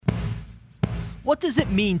What does it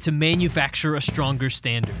mean to manufacture a stronger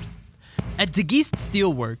standard? At DeGeest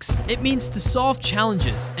Steelworks, it means to solve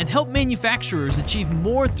challenges and help manufacturers achieve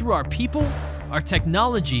more through our people, our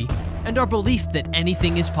technology, and our belief that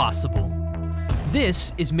anything is possible.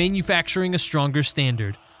 This is Manufacturing a Stronger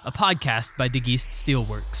Standard, a podcast by DeGeest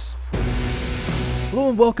Steelworks. Hello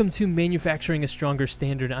and welcome to Manufacturing a Stronger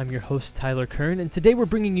Standard. I'm your host, Tyler Kern, and today we're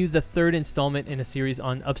bringing you the third installment in a series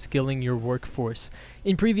on upskilling your workforce.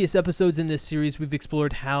 In previous episodes in this series, we've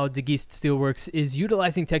explored how DeGeest Steelworks is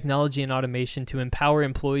utilizing technology and automation to empower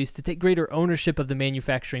employees to take greater ownership of the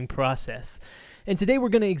manufacturing process. And today we're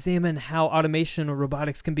going to examine how automation or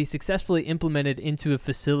robotics can be successfully implemented into a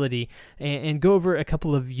facility and go over a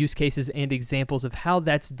couple of use cases and examples of how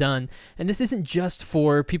that's done. And this isn't just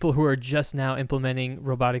for people who are just now implementing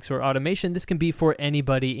robotics or automation. This can be for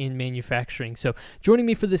anybody in manufacturing. So joining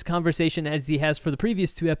me for this conversation, as he has for the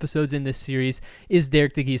previous two episodes in this series, is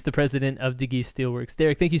Derek DeGeest, the president of DeGeest Steelworks.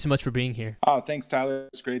 Derek, thank you so much for being here. Oh, thanks, Tyler.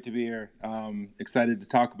 It's great to be here. Excited to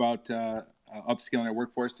talk about upskilling our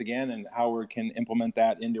workforce again and how we can implement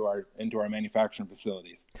that into our manufacturing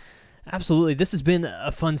facilities. Absolutely. This has been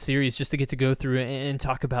a fun series just to get to go through and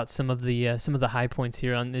talk about some of the high points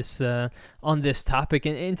here on this topic.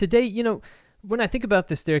 And today, when I think about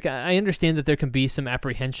this, Derek, I understand that there can be some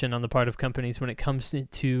apprehension on the part of companies when it comes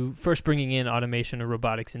to first bringing in automation or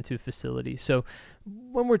robotics into facilities. So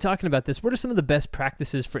when we're talking about this, what are some of the best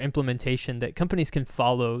practices for implementation that companies can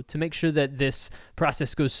follow to make sure that this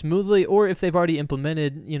process goes smoothly, or if they've already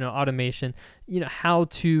implemented, automation, how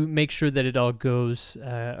to make sure that it all goes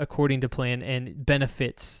according to plan and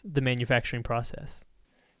benefits the manufacturing process?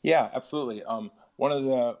 Yeah, absolutely. One of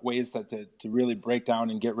the ways that to really break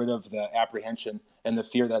down and get rid of the apprehension and the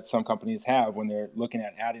fear that some companies have when they're looking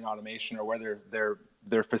at adding automation, or whether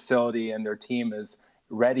their facility and their team is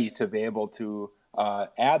ready to be able to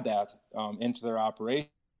add that into their operation,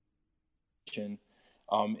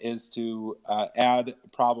 is to add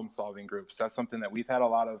problem-solving groups. That's something that we've had a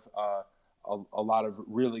lot of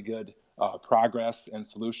really good progress and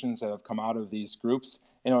solutions that have come out of these groups.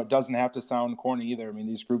 It doesn't have to sound corny either. I mean,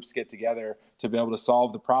 these groups get together to be able to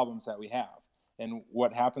solve the problems that we have. And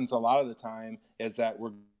what happens a lot of the time is that we're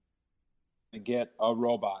going to get a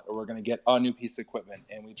robot, or we're going to get a new piece of equipment,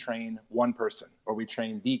 and we train one person, or we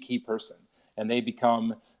train the key person, and they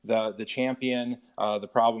become the champion, the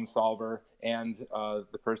problem solver, and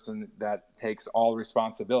the person that takes all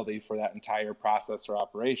responsibility for that entire process or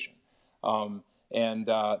operation. And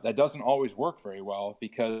that doesn't always work very well,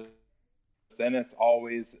 because then it's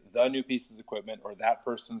always the new piece of equipment or that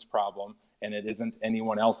person's problem, and it isn't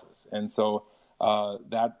anyone else's. And so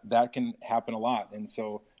that can happen a lot. And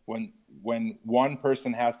so when one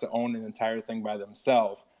person has to own an entire thing by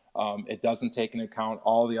themselves, it doesn't take into account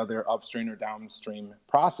all the other upstream or downstream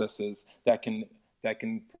processes that can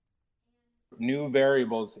new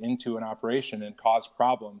variables into an operation and cause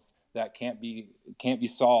problems that can't be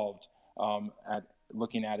solved at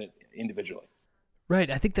looking at it individually. Right.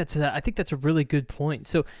 I think that's a really good point.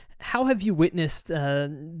 So how have you witnessed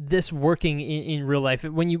this working in real life?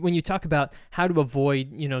 When you talk about how to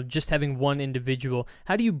avoid, just having one individual,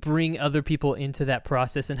 how do you bring other people into that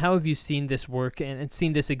process, and how have you seen this work and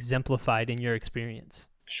seen this exemplified in your experience?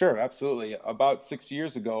 Sure, absolutely. About 6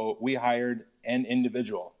 years ago, we hired an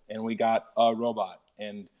individual and we got a robot,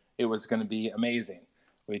 and it was going to be amazing.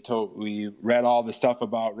 We read all the stuff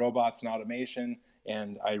about robots and automation,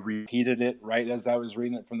 and I repeated it right as I was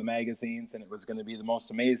reading it from the magazines, and it was going to be the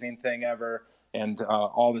most amazing thing ever, and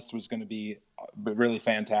all this was going to be really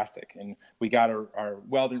fantastic. And we got our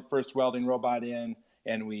first welding robot in,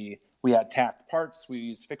 and we had tacked parts. We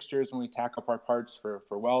used fixtures when we tack up our parts for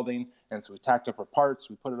welding, and so we tacked up our parts,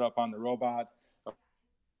 we put it up on the robot,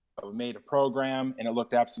 we made a program, and it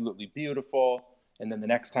looked absolutely beautiful, and then the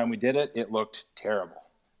next time we did it, it looked terrible.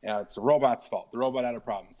 It's the robot's fault. The robot had a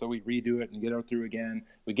problem. So we redo it and get it through again.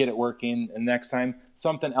 We get it working. And next time,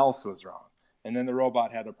 something else was wrong. And then the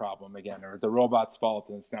robot had a problem again, or the robot's fault,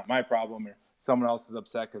 and it's not my problem, or someone else is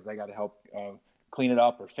upset because I got to help clean it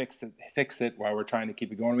up or fix it while we're trying to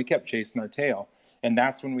keep it going. We kept chasing our tail. And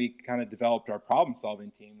that's when we kind of developed our problem-solving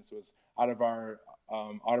teams, was out of our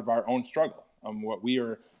own struggle. What we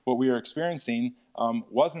were experiencing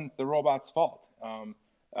wasn't the robot's fault.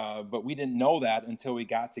 But we didn't know that until we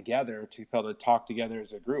got together to be able to talk together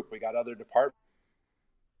as a group. We got other departments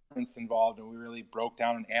involved, and we really broke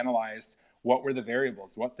down and analyzed what were the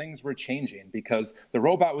variables, what things were changing, because the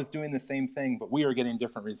robot was doing the same thing, but we were getting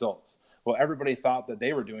different results. Well, everybody thought that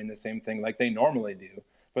they were doing the same thing like they normally do.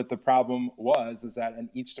 But the problem is that in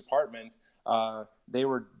each department, what they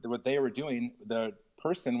were doing, the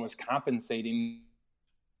person was compensating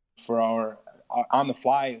for on the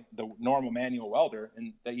fly the normal manual welder,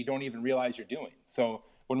 and that you don't even realize you're doing. So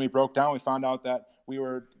when we broke down, we found out that we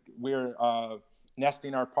were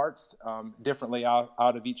nesting our parts differently out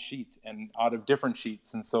of each sheet and out of different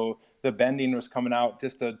sheets. And so the bending was coming out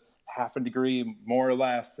just a half a degree more or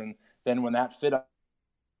less. And then when that fit up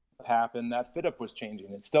happened, that fit up was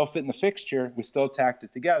changing. It still fit in the fixture. We still tacked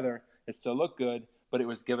it together. It still looked good, but it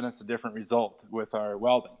was giving us a different result with our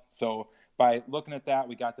welding. So by looking at that,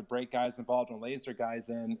 we got the brake guys involved and laser guys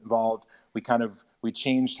involved. We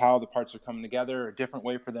changed how the parts were coming together, a different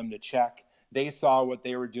way for them to check. They saw what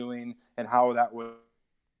they were doing and how that was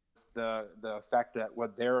the effect that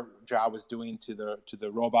what their job was doing to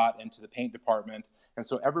the robot and to the paint department. And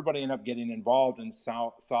so everybody ended up getting involved and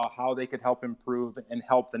saw how they could help improve and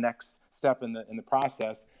help the next step in the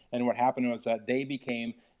process. And what happened was that they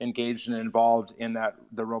became engaged and involved in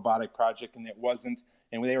the robotic project, and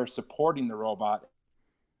they were supporting the robot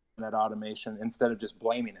in that automation instead of just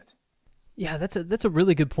blaming it. Yeah, that's a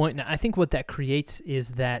really good point. And I think what that creates is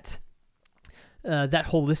that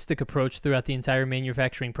holistic approach throughout the entire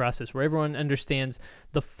manufacturing process, where everyone understands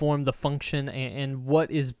the form, the function, and what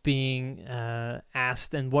is being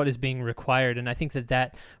asked and what is being required. And I think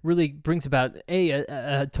that really brings about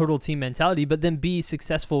a total team mentality, but then B,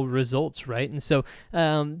 successful results, right? And so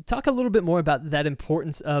talk a little bit more about that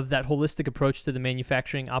importance of that holistic approach to the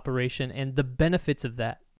manufacturing operation and the benefits of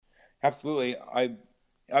that. Absolutely.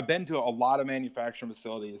 I've been to a lot of manufacturing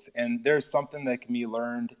facilities, and there's something that can be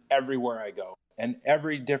learned everywhere I go. And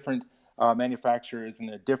every different manufacturer is in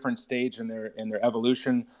a different stage in their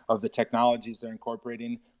evolution of the technologies they're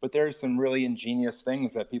incorporating. But there's some really ingenious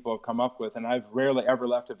things that people have come up with, and I've rarely ever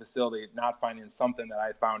left a facility not finding something that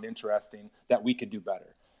I found interesting that we could do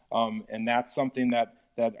better. And that's something that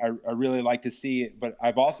I really like to see. But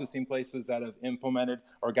I've also seen places that have implemented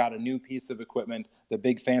or got a new piece of equipment, the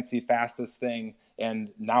big fancy fastest thing, and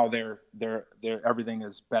now they're everything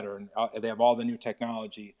is better and they have all the new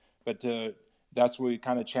technology. But that's where we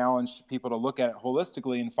kind of challenge people to look at it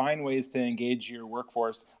holistically and find ways to engage your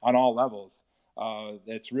workforce on all levels.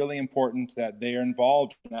 It's really important that they are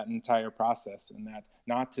involved in that entire process, and that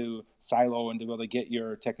not to silo and to be able to get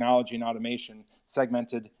your technology and automation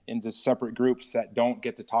segmented into separate groups that don't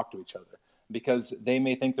get to talk to each other, because they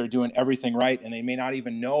may think they're doing everything right and they may not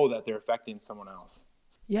even know that they're affecting someone else.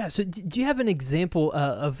 Yeah, so do you have an example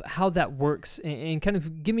of how that works, and kind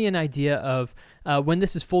of give me an idea of when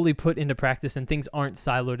this is fully put into practice and things aren't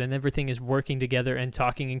siloed and everything is working together and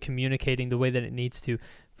talking and communicating the way that it needs to?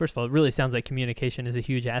 First of all, it really sounds like communication is a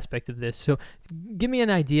huge aspect of this. So give me an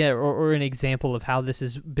idea or an example of how this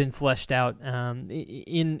has been fleshed out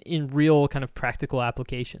in real kind of practical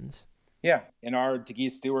applications. Yeah, in our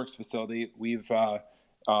DeGeese Steelworks facility, we've got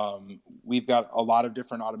a lot of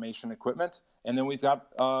different automation equipment, and then we've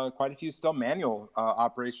got quite a few still manual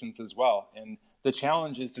operations as well. And the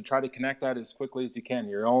challenge is to try to connect that as quickly as you can.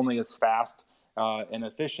 You're only as fast and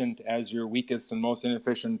efficient as your weakest and most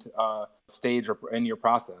inefficient stage in your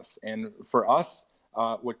process. And for us,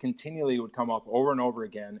 what continually would come up over and over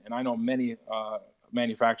again, and I know many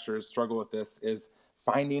manufacturers struggle with this, is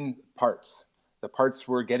finding parts. The parts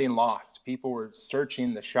were getting lost. People were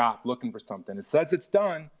searching the shop looking for something. It says it's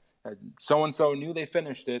done. So-and-so knew they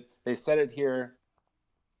finished it. They set it here.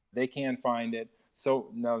 They can't find it. So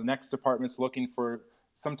now the next department's looking for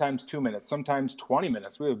sometimes 2 minutes, sometimes 20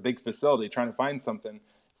 minutes. We have a big facility trying to find something.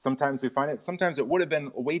 Sometimes we find it. Sometimes it would have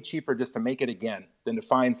been way cheaper just to make it again than to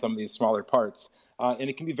find some of these smaller parts. And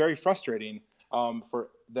it can be very frustrating for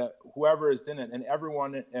whoever is in it. And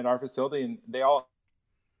everyone at our facility, and they all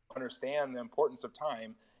understand the importance of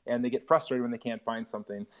time, and they get frustrated when they can't find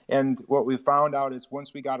something. And what we found out is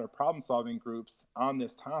once we got our problem-solving groups on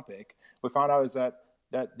this topic, we found out is that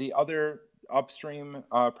the other upstream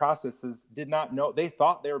processes did not know. They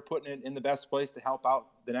thought they were putting it in the best place to help out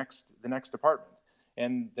the next department.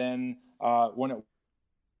 And then when it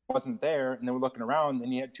wasn't there, and they were looking around,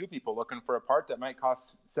 and you had two people looking for a part that might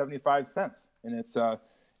cost 75 cents, and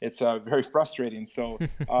it's very frustrating. So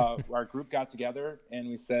our group got together and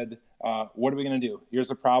we said, what are we going to do? Here's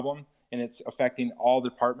a problem, and it's affecting all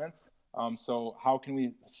departments. So how can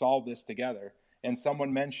we solve this together? And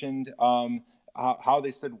someone mentioned how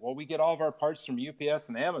they said, well, we get all of our parts from UPS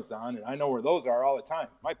and Amazon, and I know where those are all the time.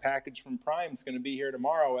 My package from Prime is going to be here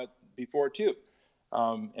tomorrow before 2.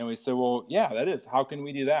 And we said, well, yeah, that is. How can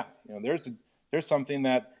we do that? There's something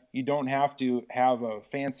that you don't have to have a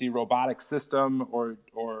fancy robotic system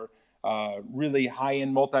or really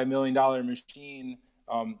high-end multi-million-dollar machine.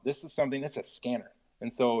 This is something that's a scanner.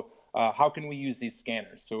 And so how can we use these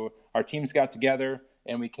scanners? So our teams got together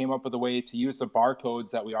and we came up with a way to use the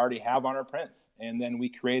barcodes that we already have on our prints. And then we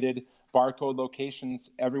created barcode locations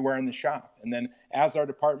everywhere in the shop. And then as our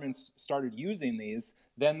departments started using these,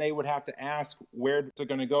 then they would have to ask where they're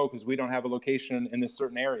going to go because we don't have a location in this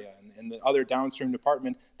certain area. And the other downstream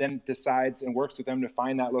department then decides and works with them to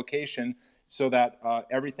find that location so that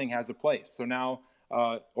everything has a place. So now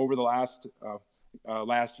over the last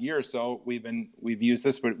year or so, we've used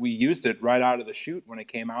this, but we used it right out of the chute when it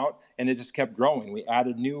came out, and it just kept growing. We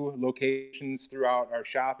added new locations throughout our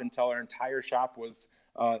shop until our entire shop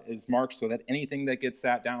is marked so that anything that gets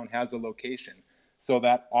sat down has a location. So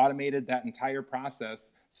that automated that entire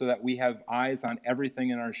process so that we have eyes on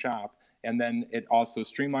everything in our shop. And then it also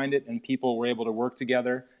streamlined it, and people were able to work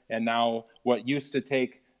together. And now what used to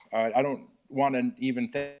take, I don't want to even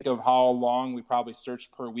think of how long we probably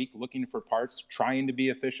searched per week looking for parts, trying to be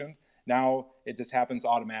efficient. Now it just happens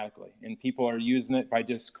automatically, and people are using it by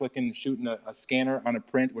just clicking, shooting a scanner on a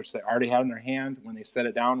print, which they already had in their hand when they set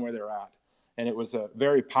it down where they're at. And it was a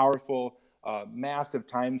very powerful, massive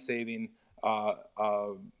time-saving,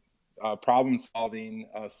 problem-solving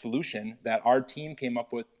solution that our team came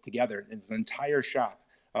up with together. It's an entire shop.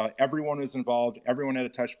 Everyone was involved, everyone had a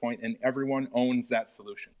touch point, and everyone owns that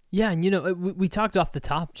solution. Yeah, and we talked off the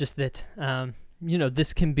top just that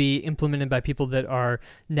this can be implemented by people that are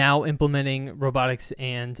now implementing robotics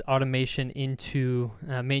and automation into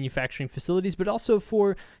manufacturing facilities, but also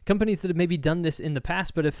for companies that have maybe done this in the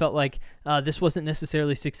past, but have felt like this wasn't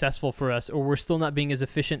necessarily successful for us, or we're still not being as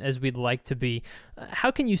efficient as we'd like to be.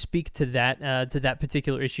 How can you speak to that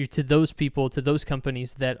particular issue, to those people, to those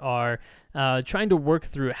companies that are trying to work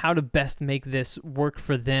through how to best make this work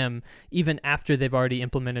for them, even after they've already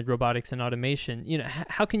implemented robotics and automation?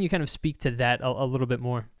 How can you kind of speak to that a little bit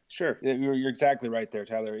more? Sure. You're exactly right there,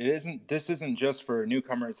 Tyler. This isn't just for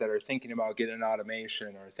newcomers that are thinking about getting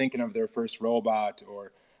automation or thinking of their first robot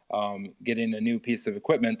or getting a new piece of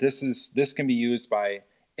equipment. This can be used by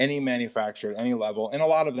any manufacturer at any level, and a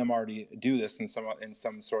lot of them already do this in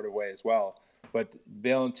some sort of way as well. But be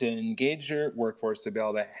able to engage your workforce, to be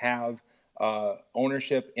able to have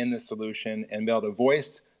ownership in the solution and be able to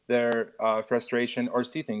voice their frustration or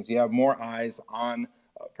see things. You have more eyes on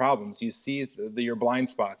problems. You see your blind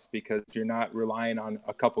spots because you're not relying on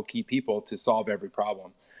a couple key people to solve every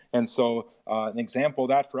problem. And so an example of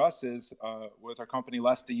that for us is with our company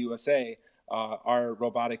Lesta USA, our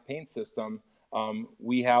robotic paint system.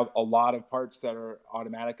 We have a lot of parts that are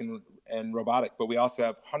automatic and robotic, but we also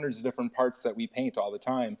have hundreds of different parts that we paint all the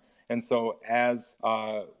time. And so as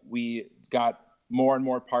we got more and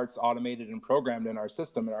more parts automated and programmed in our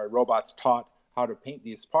system, and our robots taught how to paint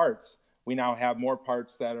these parts, we now have more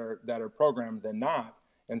parts that are programmed than not.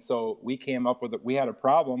 And so we came up with we had a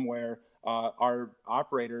problem where our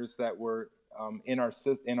operators that were in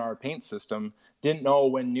our paint system didn't know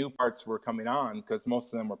when new parts were coming on because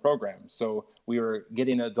most of them were programmed. So we were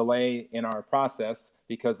getting a delay in our process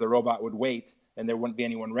because the robot would wait and there wouldn't be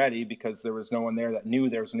anyone ready because there was no one there that knew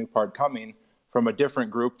there was a new part coming from a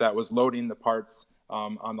different group that was loading the parts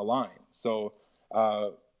on the line. So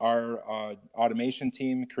our automation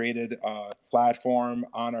team created a platform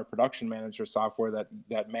on our production manager software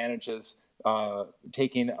that manages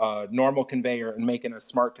taking a normal conveyor and making a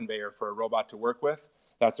smart conveyor for a robot to work with.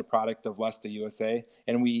 That's a product of Lesta USA.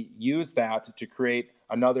 And we use that to create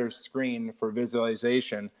another screen for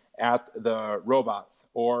visualization at the robots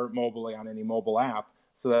or mobilely on any mobile app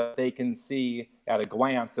so that they can see at a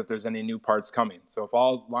glance if there's any new parts coming. So if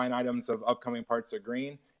all line items of upcoming parts are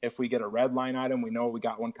green, if we get a red line item, we know we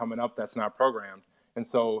got one coming up that's not programmed. And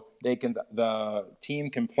so the team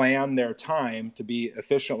can plan their time to be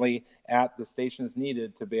efficiently at the stations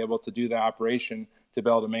needed to be able to do the operation, to be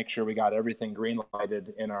able to make sure we got everything green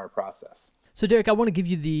lighted in our process. So Derek, I want to give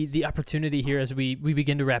you the opportunity here as we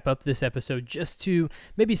begin to wrap up this episode, just to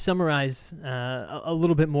maybe summarize a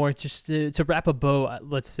little bit more, just to wrap a bow,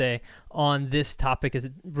 let's say, on this topic as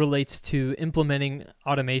it relates to implementing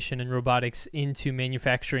automation and robotics into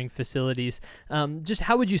manufacturing facilities. Just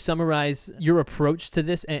how would you summarize your approach to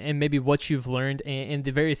this and maybe what you've learned and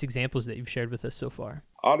the various examples that you've shared with us so far?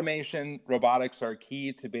 Automation, robotics are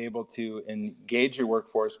key to be able to engage your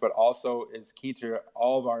workforce, but also is key to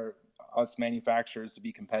all of us manufacturers to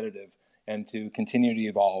be competitive and to continue to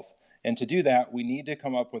evolve. And to do that, we need to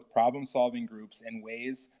come up with problem-solving groups and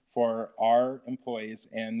ways for our employees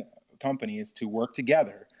and companies to work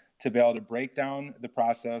together to be able to break down the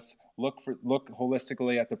process, look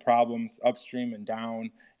holistically at the problems upstream and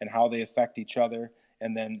down and how they affect each other.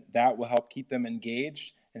 And then that will help keep them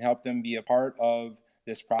engaged and help them be a part of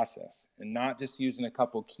this process, and not just using a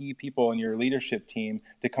couple key people in your leadership team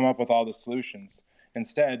to come up with all the solutions.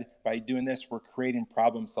 Instead, by doing this, we're creating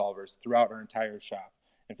problem solvers throughout our entire shop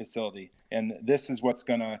and facility. And this is what's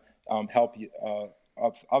going to help you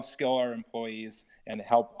upskill our employees and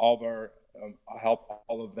help all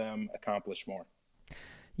of them accomplish more.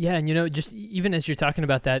 Yeah, and just even as you're talking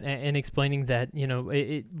about that and explaining that,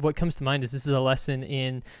 what comes to mind is this is a lesson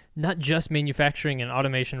in not just manufacturing and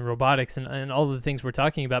automation and robotics and all of the things we're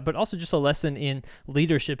talking about, but also just a lesson in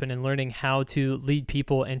leadership and in learning how to lead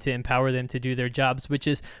people and to empower them to do their jobs, which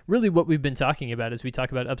is really what we've been talking about as we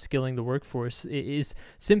talk about upskilling the workforce. It is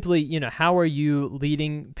simply, how are you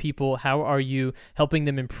leading people? How are you helping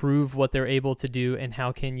them improve what they're able to do? And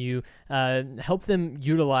how can you help them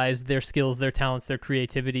utilize their skills, their talents, their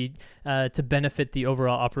creativity to benefit the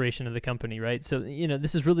overall operation of the company, right? So,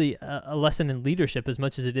 this is really a lesson in leadership as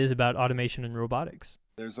much as it is about automation and robotics.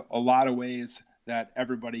 There's a lot of ways that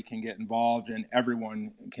everybody can get involved and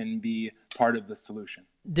everyone can be part of the solution.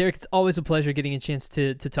 Derek, it's always a pleasure getting a chance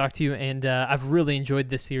to talk to you, and I've really enjoyed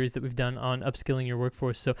this series that we've done on upskilling your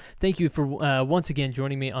workforce. So thank you for once again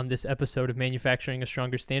joining me on this episode of Manufacturing a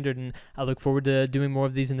Stronger Standard, and I look forward to doing more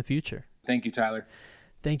of these in the future. Thank you, Tyler.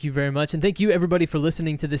 Thank you very much. And thank you, everybody, for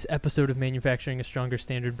listening to this episode of Manufacturing a Stronger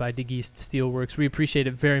Standard by DeGeest Steelworks. We appreciate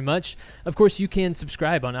it very much. Of course, you can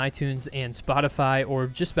subscribe on iTunes and Spotify or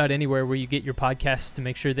just about anywhere where you get your podcasts to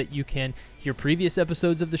make sure that you can hear previous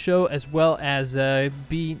episodes of the show as well as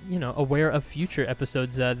be aware of future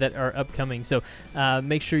episodes that are upcoming. So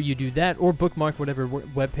make sure you do that or bookmark whatever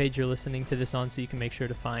webpage you're listening to this on so you can make sure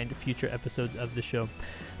to find future episodes of the show.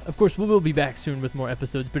 Of course, we will be back soon with more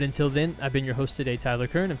episodes, but until then, I've been your host today, Tyler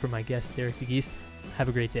Kern, and for my guest, Derek DeGeest, have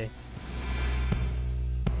a great day.